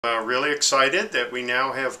Really excited that we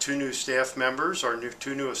now have two new staff members, our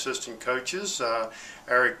two new assistant coaches,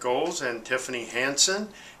 Golz and Tiffany Hansen,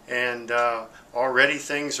 and already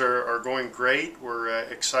things are going great. We're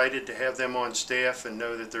excited to have them on staff and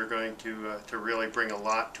know that they're going to really bring a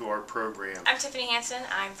lot to our program. I'm Tiffany Hansen.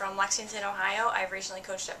 I'm from Lexington, Ohio. I've recently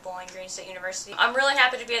coached at Bowling Green State University. I'm really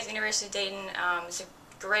happy to be at the University of Dayton. It's a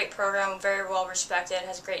great program, very well respected,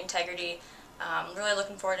 has great integrity. Really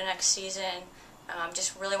looking forward to next season.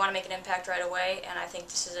 Just really want to make an impact right away, and I think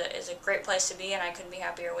this is a great place to be, and I couldn't be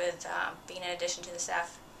happier with being an addition to the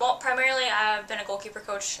staff. Well, primarily I've been a goalkeeper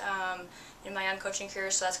coach in my young coaching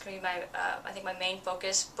career, so that's going to be I think my main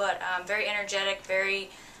focus. But very energetic, very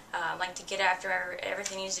like to get after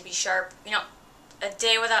everything needs to be sharp. You know, a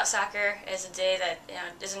day without soccer is a day that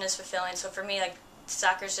isn't as fulfilling. So for me, like,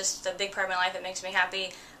 soccer is just a big part of my life. It makes me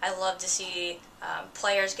happy. I love to see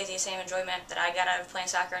players get the same enjoyment that I got out of playing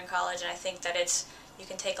soccer in college, and I think that you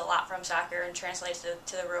can take a lot from soccer and translate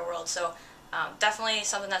to the real world. So definitely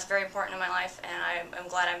something that's very important in my life, and I'm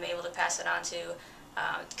glad I'm able to pass it on to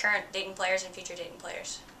current Dayton players and future Dayton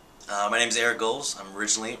players. My name is Golz. I'm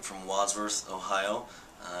originally from Wadsworth, Ohio,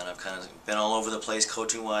 and I've kind of been all over the place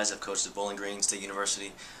coaching-wise. I've coached at Bowling Green State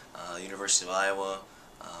University, University of Iowa,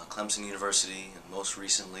 Clemson University, and most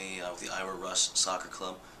recently with the Iowa Rush Soccer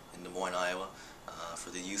Club in Des Moines, Iowa, for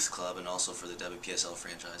the youth club and also for the WPSL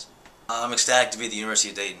franchise. I'm ecstatic to be at the University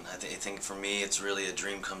of Dayton. I think for me it's really a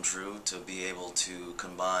dream come true to be able to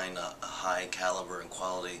combine a high caliber and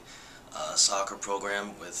quality soccer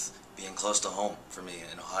program with being close to home for me,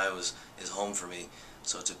 and Ohio is home for me.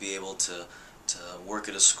 So to be able to work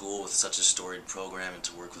at a school with such a storied program and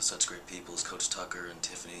to work with such great people as Coach Tucker and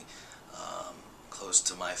Tiffany, close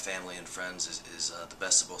to my family and friends, is the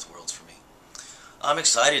best of both worlds for me. I'm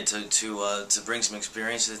excited to bring some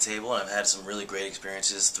experience to the table, and I've had some really great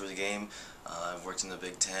experiences through the game. I've worked in the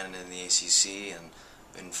Big Ten and in the ACC, and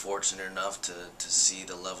been fortunate enough to see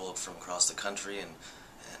the level from across the country, and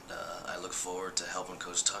I look forward to helping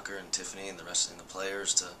Coach Tucker and Tiffany and the rest of the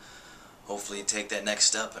players to hopefully take that next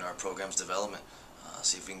step in our program's development.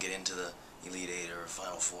 See if we can get into the Elite Eight or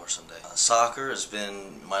Final Four someday. Soccer has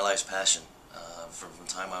been my life's passion. From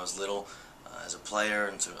the time I was little, as a player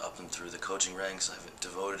and up and through the coaching ranks, I've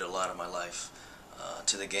devoted a lot of my life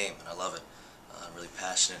to the game, and I love it. I'm really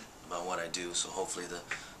passionate about what I do, so hopefully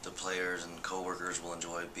the players and co-workers will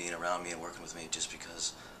enjoy being around me and working with me, just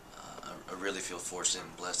because I really feel fortunate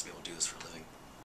and blessed to be able to do this for a living.